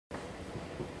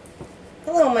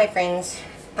Hello, my friends.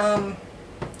 Oh,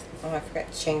 I forgot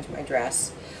to change my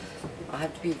dress. I'll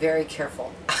have to be very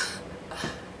careful.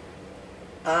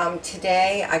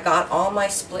 Today I got all my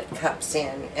split cups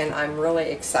in, and I'm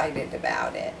really excited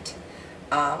about it.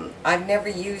 I've never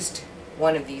used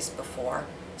one of these before,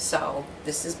 so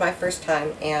this is my first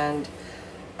time, and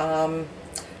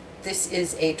this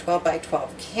is a 12 by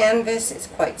 12 canvas. It's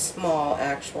quite small,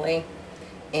 actually,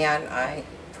 and I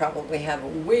probably have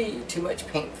way too much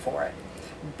paint for it,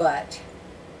 but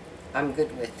I'm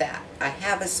good with that. I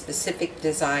have a specific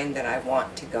design that I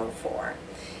want to go for,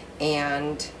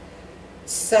 and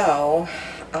so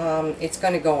it's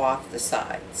going to go off the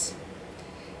sides.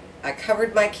 I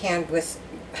covered my canvas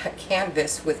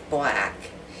with black,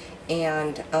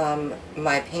 and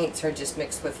my paints are just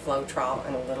mixed with Floetrol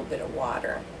and a little bit of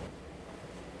water.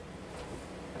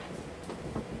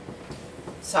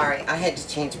 Sorry, I had to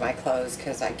change my clothes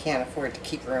because I can't afford to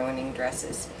keep ruining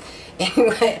dresses.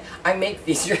 Anyway, I make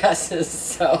these dresses,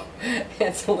 so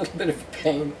it's a little bit of a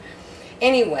pain.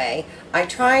 Anyway, I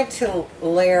tried to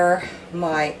layer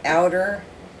my outer,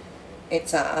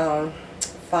 it's a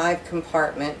 5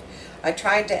 compartment. I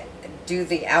tried to do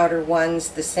the outer ones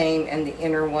the same and the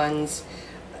inner ones,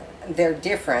 they're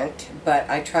different, but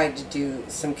I tried to do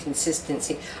some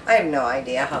consistency. I have no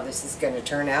idea how this is going to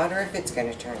turn out or if it's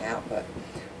going to turn out, but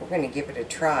we're going to give it a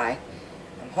try.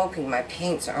 I'm hoping my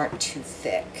paints aren't too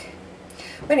thick.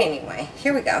 But anyway,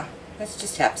 here we go. Let's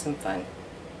just have some fun.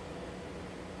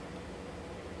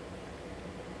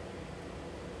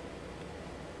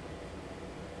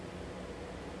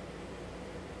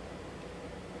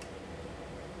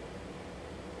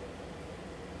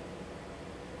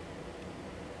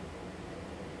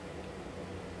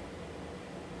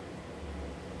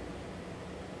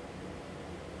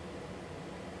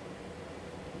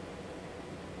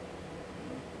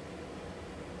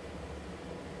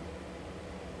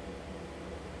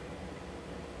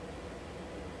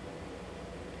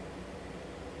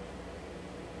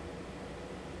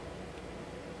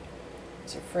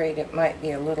 I was afraid it might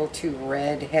be a little too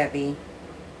red heavy.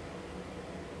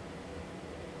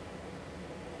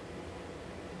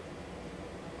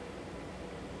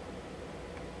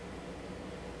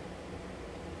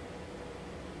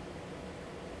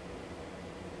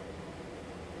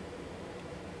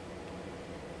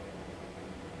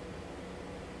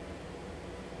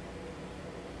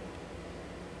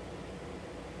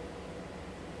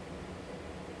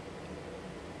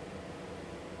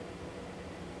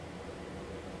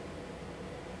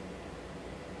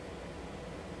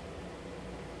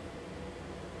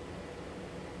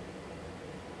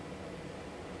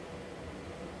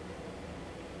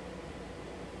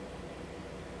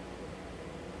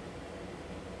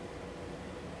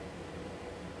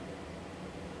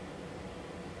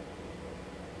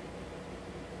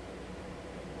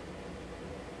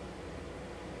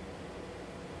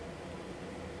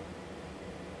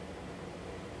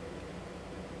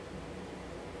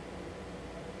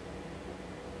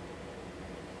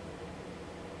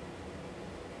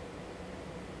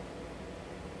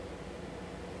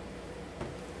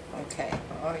 Okay,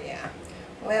 oh yeah.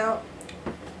 Well,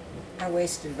 I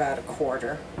wasted about a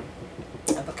quarter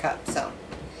of a cup, so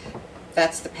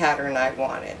that's the pattern I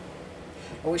wanted.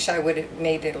 I wish I would have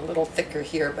made it a little thicker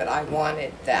here, but I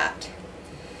wanted that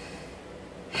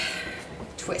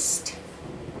twist.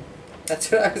 That's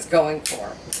what I was going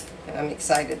for, and I'm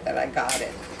excited that I got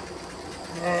it.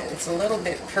 It's a little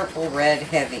bit purple-red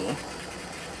heavy.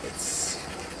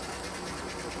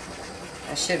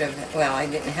 I should have, well, I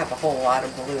didn't have a whole lot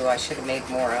of blue. I should have made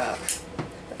more up,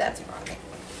 but that's fine.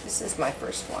 This is my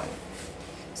first one.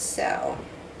 So,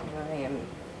 I am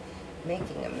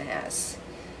making a mess.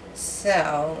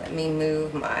 So, let me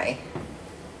move my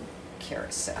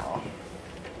carousel.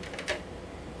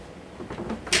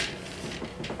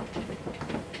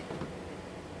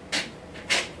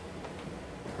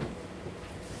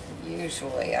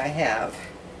 Usually I have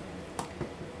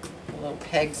little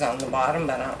pegs on the bottom,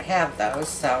 but I don't have those,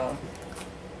 so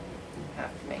I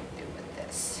have to make do with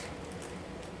this.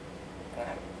 And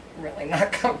I'm really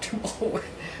not comfortable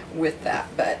with that,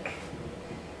 but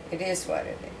it is what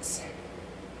it is.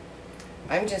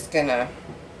 I'm just gonna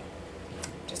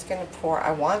pour. I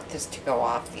want this to go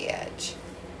off the edge.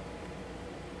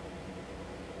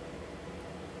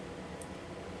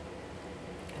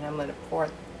 And I'm gonna pour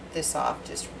this off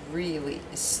just really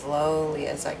as slowly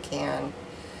as I can,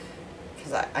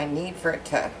 because I need for it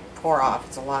to pour off.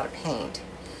 It's a lot of paint,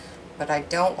 but I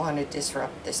don't want to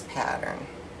disrupt this pattern.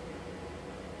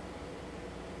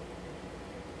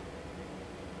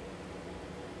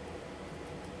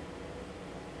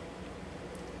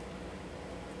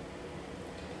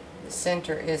 The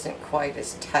center isn't quite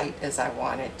as tight as I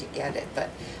wanted to get it, but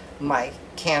my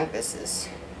canvas is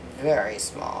very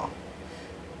small.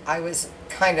 I was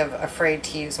kind of afraid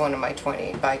to use one of my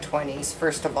 20 by 20s.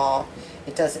 First of all,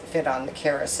 it doesn't fit on the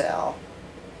carousel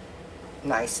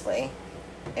nicely,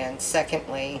 and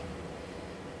secondly,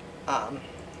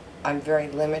 I'm very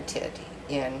limited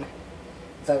in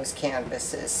those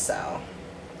canvases, so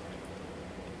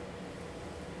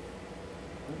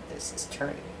this is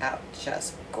turning out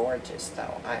just gorgeous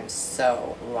though. I'm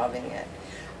so loving it.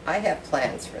 I have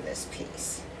plans for this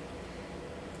piece,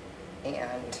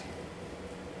 and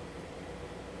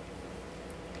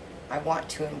I want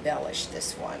to embellish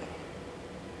this one.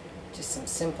 Just some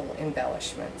simple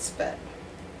embellishments, but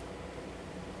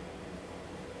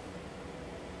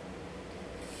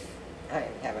I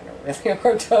am having a really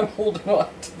hard time holding on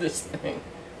to this thing.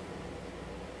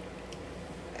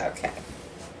 Okay.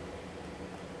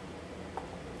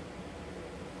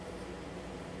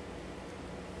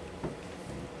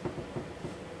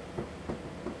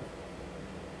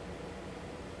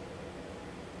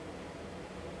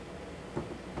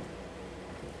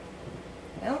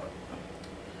 Well,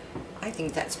 I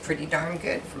think that's pretty darn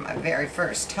good for my very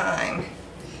first time.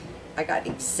 I got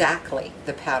exactly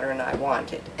the pattern I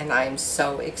wanted, and I am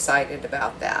so excited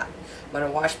about that. I'm going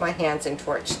to wash my hands and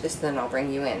torch this, then I'll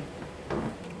bring you in.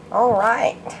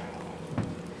 Alright,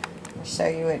 I'll show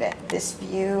you it at this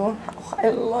view. Oh, I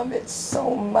love it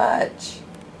so much.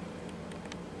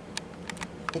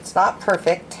 It's not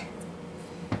perfect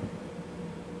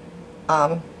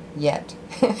yet.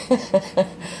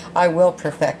 I will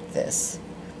perfect this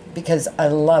because I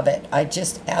love it. I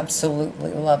just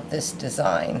absolutely love this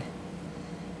design.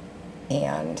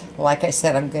 And like I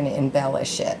said, I'm going to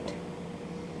embellish it.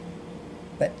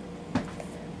 But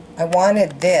I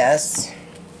wanted this,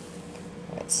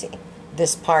 let's see,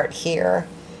 this part here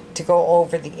to go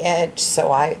over the edge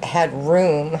so I had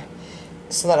room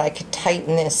so that I could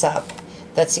tighten this up.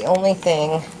 That's the only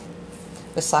thing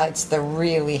besides the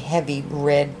really heavy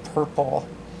red purple.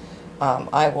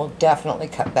 I will definitely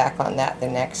cut back on that the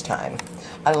next time.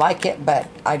 I like it, but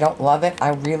I don't love it. I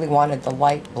really wanted the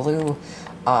light blue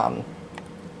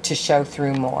to show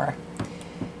through more,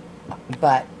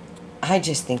 but I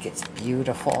just think it's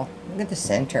beautiful. Look at the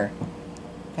center,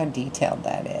 how detailed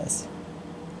that is.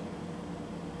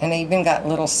 And I even got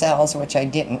little cells, which I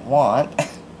didn't want,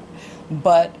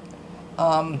 but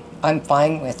I'm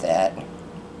fine with it.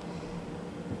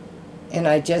 And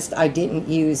I didn't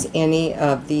use any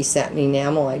of the satin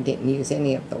enamel. I didn't use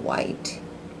any of the white.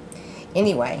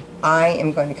 Anyway, I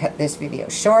am going to cut this video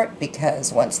short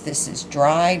because once this is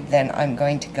dried, then I'm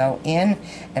going to go in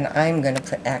and I'm going to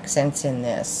put accents in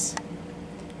this.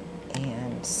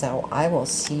 And so I will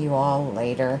see you all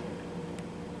later.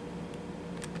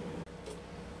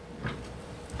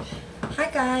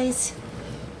 Hi guys.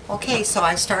 Okay, so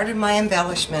I started my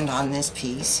embellishment on this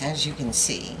piece, as you can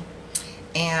see.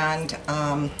 And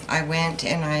I went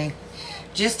and I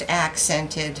just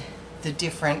accented the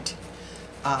different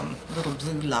little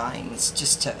blue lines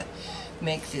just to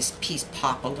make this piece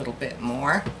pop a little bit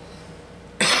more.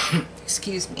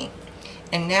 Excuse me.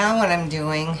 And now what I'm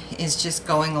doing is just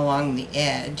going along the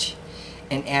edge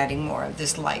and adding more of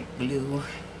this light blue.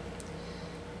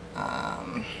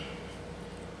 I'm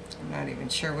not even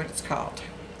sure what it's called.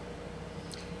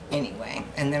 Anyway,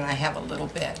 and then I have a little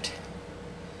bit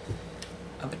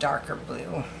of a darker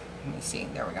blue. Let me see,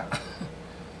 there we go.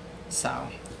 So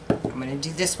I'm going to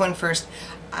do this one first.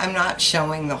 I'm not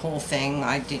showing the whole thing.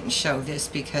 I didn't show this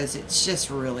because it's just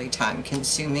really time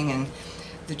consuming, and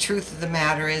the truth of the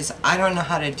matter is I don't know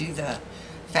how to do the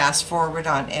fast forward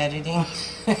on editing.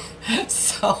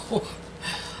 So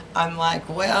I'm like,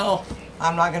 well,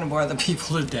 I'm not going to bore the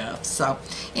people to death. So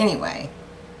anyway,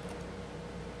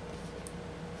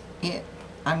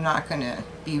 I'm not going to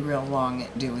be real long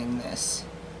at doing this,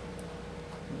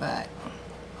 but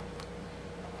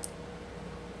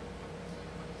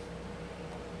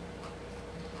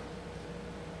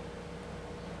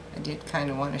I did kind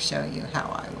of want to show you how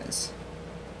I was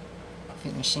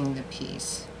finishing the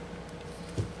piece.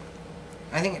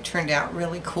 I think it turned out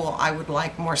really cool. I would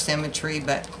like more symmetry,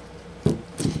 but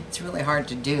it's really hard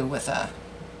to do with a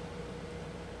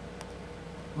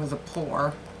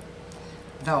pour.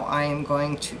 Though I am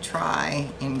going to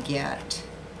try and get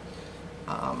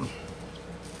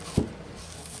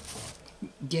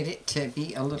it to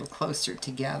be a little closer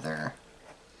together.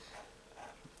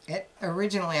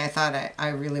 Originally I thought I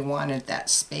really wanted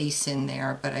that space in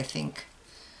there, but I think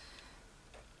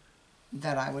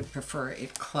that I would prefer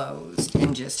it closed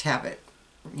and just have it,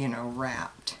 you know,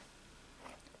 wrapped.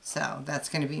 So that's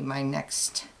going to be my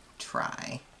next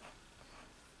try.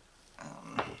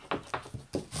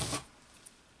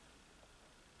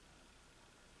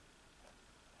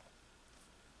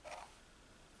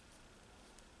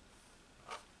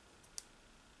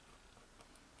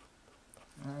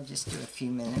 I'll just do a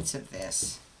few minutes of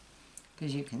this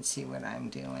because you can see what I'm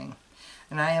doing.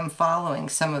 And I am following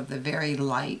some of the very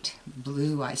light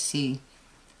blue. I see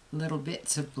little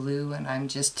bits of blue and I'm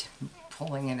just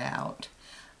pulling it out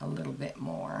a little bit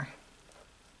more.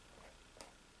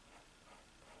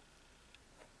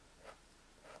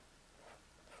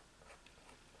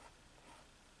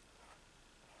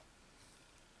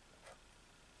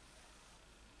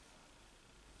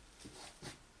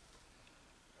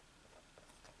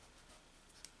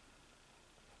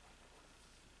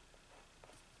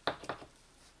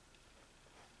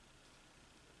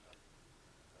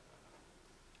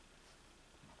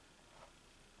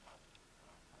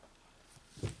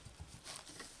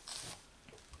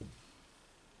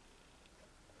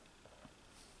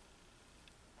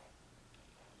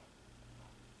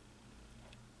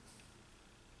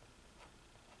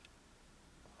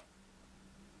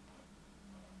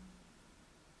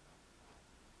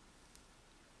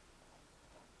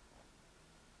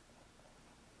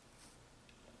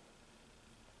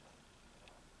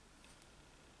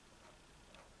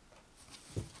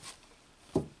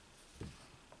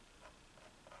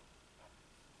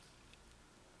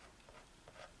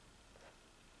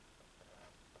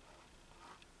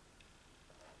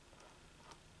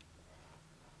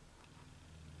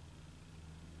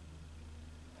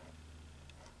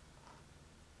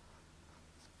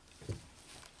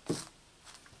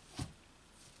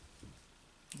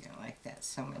 That's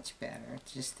so much better.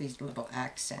 Just these little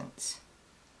accents.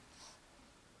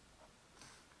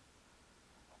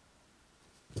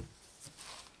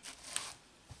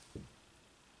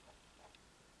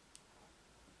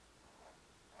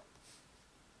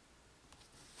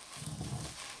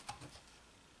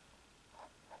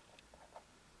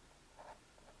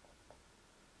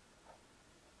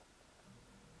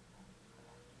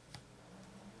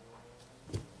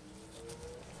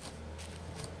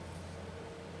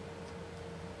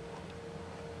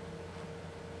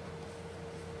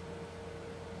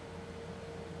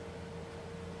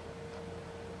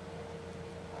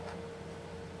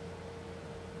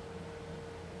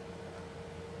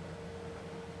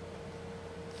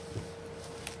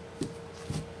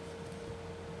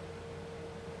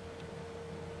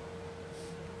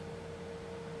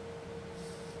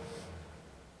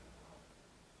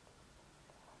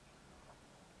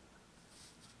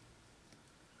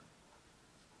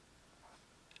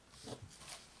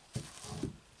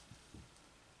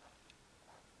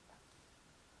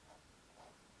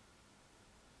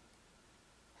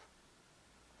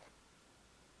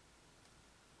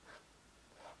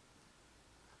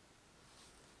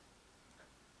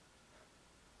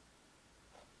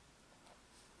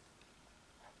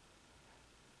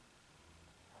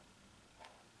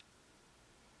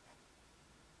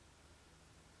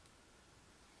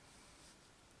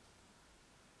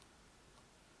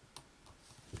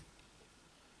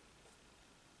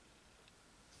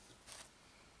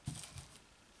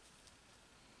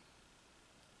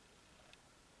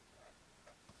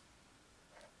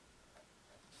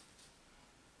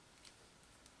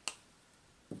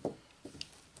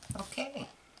 Okay,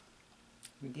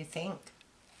 what do you think?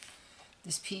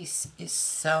 This piece is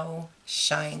so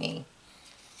shiny,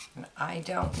 and I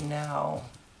don't know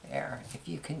there if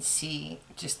you can see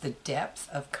just the depth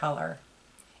of color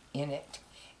in it,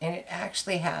 and it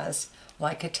actually has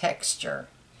like a texture.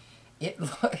 It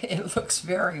looks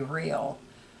very real.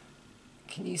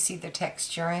 Can you see the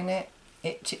texture in it?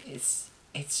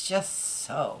 It's just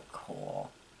so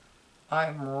cool.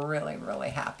 I'm really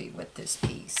happy with this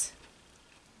piece.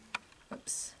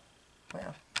 Oops.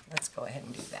 Well, let's go ahead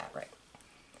and do that right.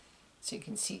 So you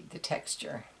can see the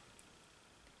texture.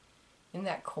 Isn't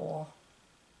that cool?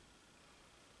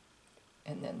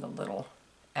 And then the little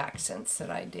accents that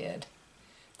I did.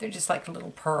 They're just like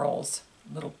little pearls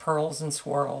and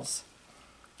swirls.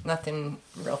 Nothing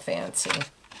real fancy.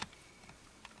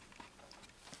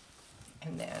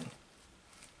 And then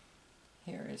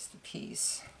here is the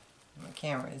piece. My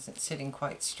camera isn't sitting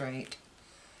quite straight.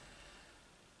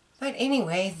 But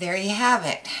anyway, there you have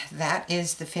it. That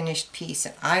is the finished piece.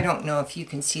 And I don't know if you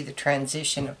can see the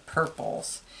transition of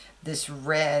purples. This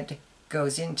red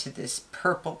goes into this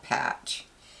purple patch.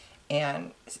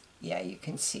 And yeah, you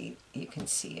can see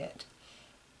it.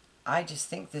 I just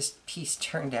think this piece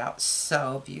turned out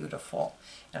so beautiful.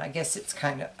 And I guess it's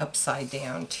kind of upside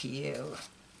down to you.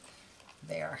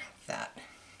 There,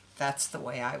 that's the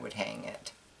way I would hang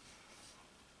it.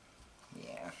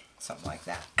 Yeah, something like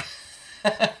that.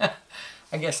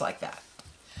 I guess like that.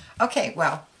 Okay,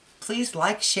 well, please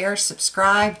like, share,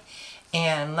 subscribe,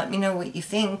 and let me know what you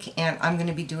think. And I'm going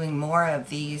to be doing more of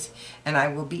these, and I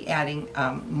will be adding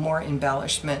more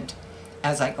embellishment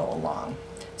as I go along.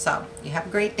 So you have a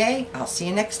great day. I'll see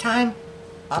you next time.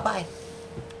 Bye-bye.